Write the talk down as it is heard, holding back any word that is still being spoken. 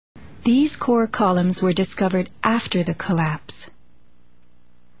These core columns were discovered after the collapse.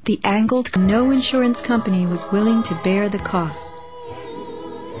 The angled, no insurance company was willing to bear the cost.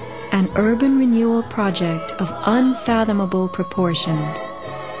 An urban renewal project of unfathomable proportions.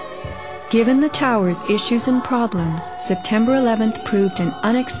 Given the tower's issues and problems, September 11th proved an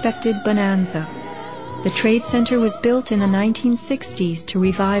unexpected bonanza. The Trade Center was built in the 1960s to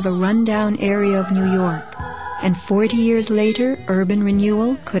revive a rundown area of New York, and 40 years later, urban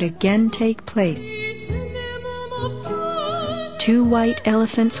renewal could again take place. 2 white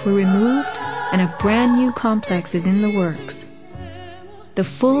elephants were removed, and a brand new complex is in the works. The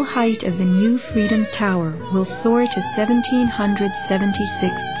full height of the new Freedom Tower will soar to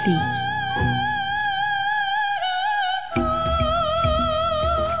 1,776 feet.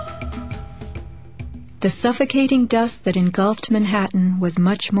 The suffocating dust that engulfed Manhattan was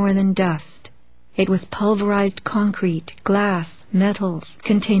much more than dust. It was pulverized concrete, glass, metals,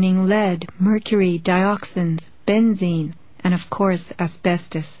 containing lead, mercury, dioxins, benzene, and of course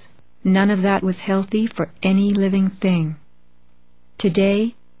asbestos. None of that was healthy for any living thing.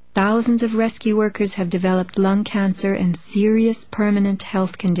 Today, thousands of rescue workers have developed lung cancer and serious permanent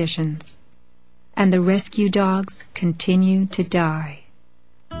health conditions. And the rescue dogs continue to die.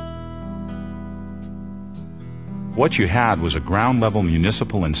 What you had was a ground-level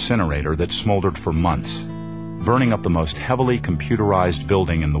municipal incinerator that smoldered for months, burning up the most heavily computerized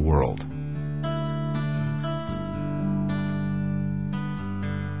building in the world.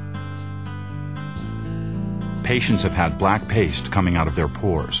 Patients have had black paste coming out of their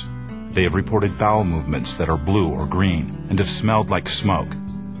pores. They have reported bowel movements that are blue or green and have smelled like smoke,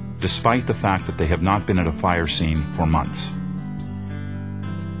 despite the fact that they have not been at a fire scene for months.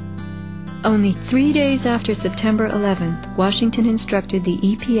 Only 3 days after September 11th, Washington instructed the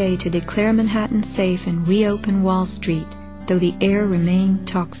EPA to declare Manhattan safe and reopen Wall Street, though the air remained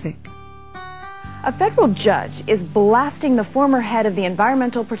toxic. A federal judge is blasting the former head of the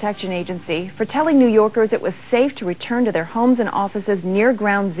Environmental Protection Agency for telling New Yorkers it was safe to return to their homes and offices near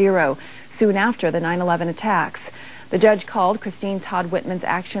Ground Zero soon after the 9/11 attacks. The judge called Christine Todd Whitman's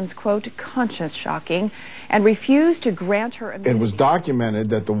actions, quote, conscience shocking, and refused to grant her immunity. It was documented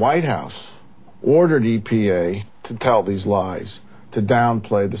that the White House ordered EPA to tell these lies, to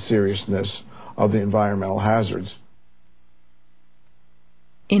downplay the seriousness of the environmental hazards.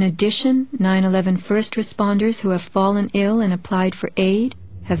 In addition, 9/11 first responders who have fallen ill and applied for aid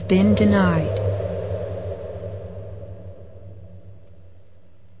have been denied.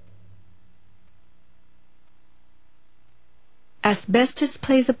 Asbestos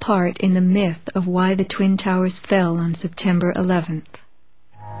plays a part in the myth of why the Twin Towers fell on September 11th.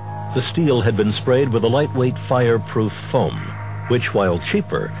 The steel had been sprayed with a lightweight fireproof foam, which, while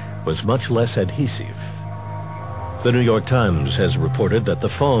cheaper, was much less adhesive. The New York Times has reported that the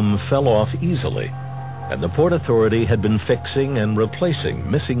foam fell off easily, and the Port Authority had been fixing and replacing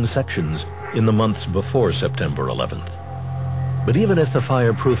missing sections in the months before September 11th. But even if the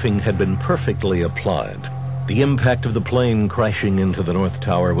fireproofing had been perfectly applied, the impact of the plane crashing into the North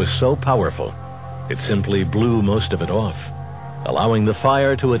Tower was so powerful, it simply blew most of it off, allowing the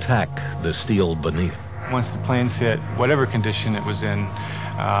fire to attack the steel beneath. Once the planes hit, whatever condition it was in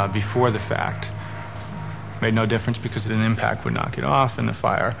before the fact, made no difference because an impact would knock it off and the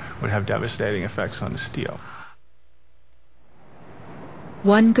fire would have devastating effects on the steel.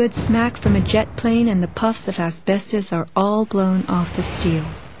 One good smack from a jet plane and the puffs of asbestos are all blown off the steel.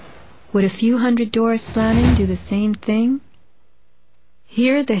 Would a few hundred doors slamming do the same thing?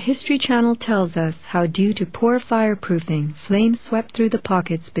 Here the History Channel tells us how, due to poor fireproofing, flames swept through the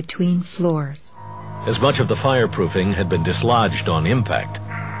pockets between floors. As much of the fireproofing had been dislodged on impact,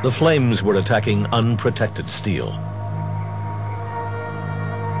 the flames were attacking unprotected steel.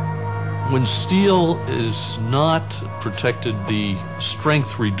 When steel is not protected, the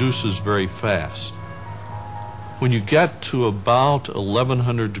strength reduces very fast. When you get to about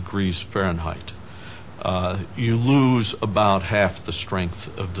 1100 degrees Fahrenheit, you lose about half the strength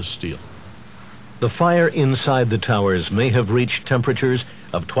of the steel. The fire inside the towers may have reached temperatures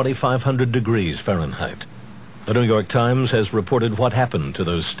of 2,500 degrees Fahrenheit. The New York Times has reported what happened to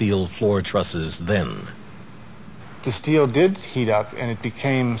those steel floor trusses then. The steel did heat up and it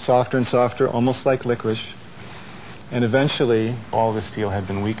became softer and softer, almost like licorice. And eventually, all the steel had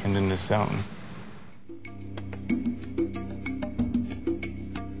been weakened in this zone.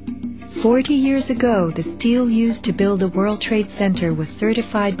 40 years ago, the steel used to build the World Trade Center was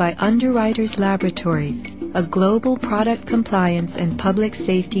certified by Underwriters Laboratories, a global product compliance and public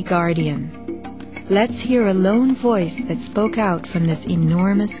safety guardian. Let's hear a lone voice that spoke out from this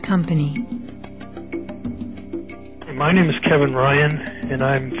enormous company. My name is Kevin Ryan, and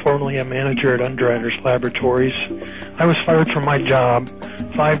I'm formerly a manager at Underwriters Laboratories. I was fired from my job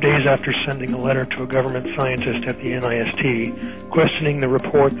 5 days after sending a letter to a government scientist at the NIST questioning the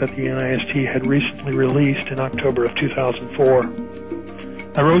report that the NIST had recently released in October of 2004.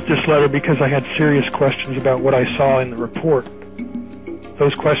 I wrote this letter because I had serious questions about what I saw in the report.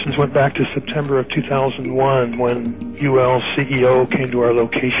 Those questions went back to September of 2001 when UL's CEO came to our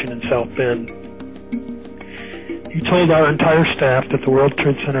location in South Bend. He told our entire staff that the World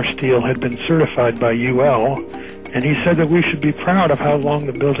Trade Center steel had been certified by UL, and he said that we should be proud of how long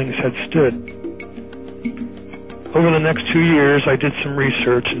the buildings had stood. Over the next 2 years, I did some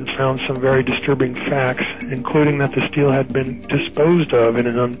research and found some very disturbing facts, including that the steel had been disposed of in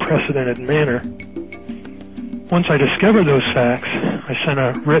an unprecedented manner. Once I discovered those facts, I sent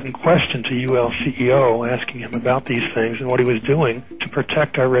a written question to UL CEO asking him about these things and what he was doing to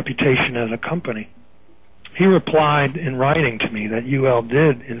protect our reputation as a company. He replied in writing to me that UL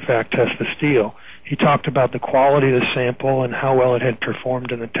did, in fact, test the steel. He talked about the quality of the sample and how well it had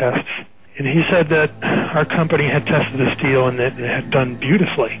performed in the tests. And he said that our company had tested the steel and that it had done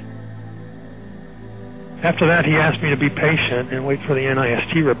beautifully. After that, he asked me to be patient and wait for the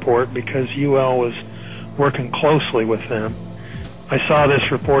NIST report because UL was working closely with them. I saw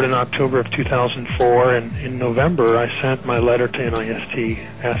this report in October of 2004, and in November I sent my letter to NIST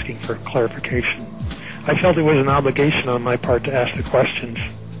asking for clarification. I felt it was an obligation on my part to ask the questions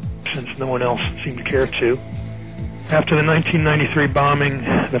since no one else seemed to care to. After the 1993 bombing,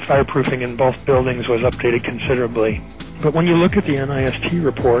 the fireproofing in both buildings was updated considerably. But when you look at the NIST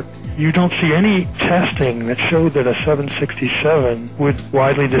report, you don't see any testing that showed that a 767 would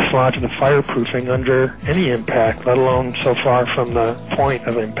widely dislodge the fireproofing under any impact, let alone so far from the point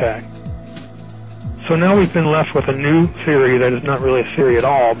of impact. So now we've been left with a new theory that is not really a theory at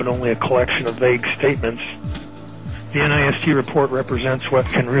all, but only a collection of vague statements. The NIST report represents what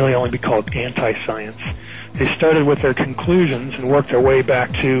can really only be called anti-science. They started with their conclusions and worked their way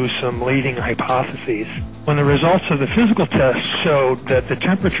back to some leading hypotheses. When the results of the physical tests showed that the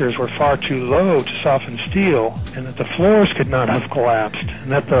temperatures were far too low to soften steel, and that the floors could not have collapsed,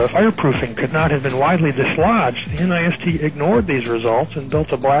 and that the fireproofing could not have been widely dislodged, the NIST ignored these results and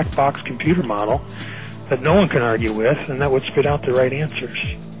built a black box computer model that no one can argue with, and that would spit out the right answers.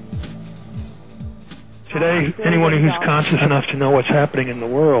 Today, anyone who's conscious enough to know what's happening in the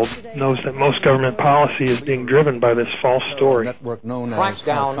world knows that most government policy is being driven by this false story. Crack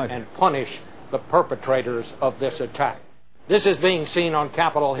down and punish the perpetrators of this attack. This is being seen on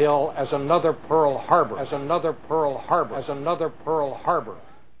Capitol Hill as another Pearl Harbor, as another Pearl Harbor, as another Pearl Harbor.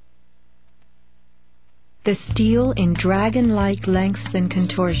 The steel in dragon-like lengths and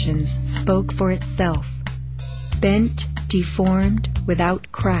contortions spoke for itself, bent, deformed, without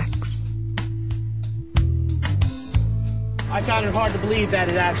cracks. I found it hard to believe that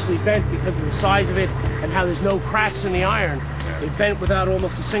it actually bent because of the size of it and how there's no cracks in the iron. It bent without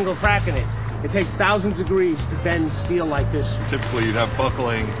almost a single crack in it. It takes thousands of degrees to bend steel like this. Typically you'd have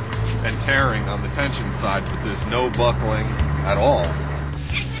buckling and tearing on the tension side, but there's no buckling at all.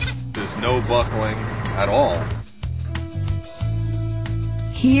 There's no buckling at all.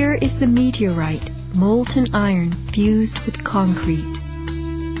 Here is the meteorite, molten iron fused with concrete.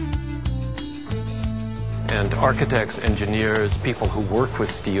 And architects, engineers, people who work with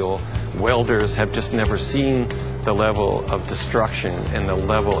steel, welders have just never seen the level of destruction and the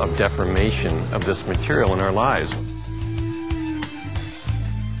level of deformation of this material in our lives.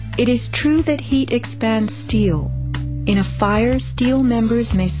 It is true that heat expands steel. In a fire, steel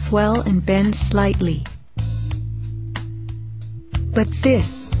members may swell and bend slightly. But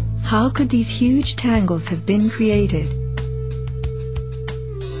this, how could these huge tangles have been created?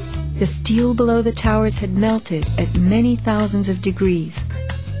 The steel below the towers had melted at many thousands of degrees.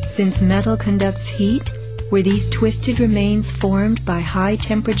 Since metal conducts heat, were these twisted remains formed by high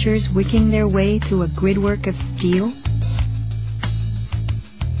temperatures wicking their way through a gridwork of steel?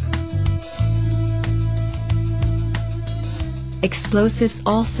 Explosives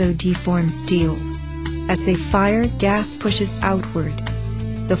also deform steel. As they fire, gas pushes outward.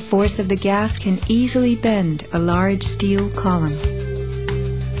 The force of the gas can easily bend a large steel column.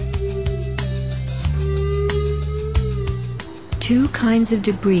 Two kinds of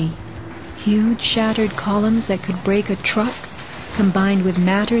debris, huge shattered columns that could break a truck, combined with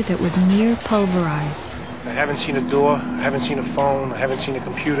matter that was near pulverized. I haven't seen a door, I haven't seen a phone, I haven't seen a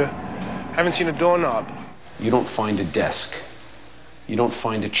computer, I haven't seen a doorknob. You don't find a desk. You don't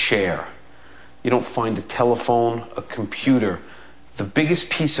find a chair. You don't find a telephone, a computer. The biggest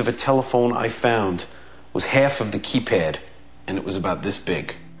piece of a telephone I found was half of the keypad, and it was about this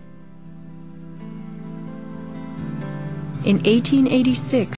big. In 1886,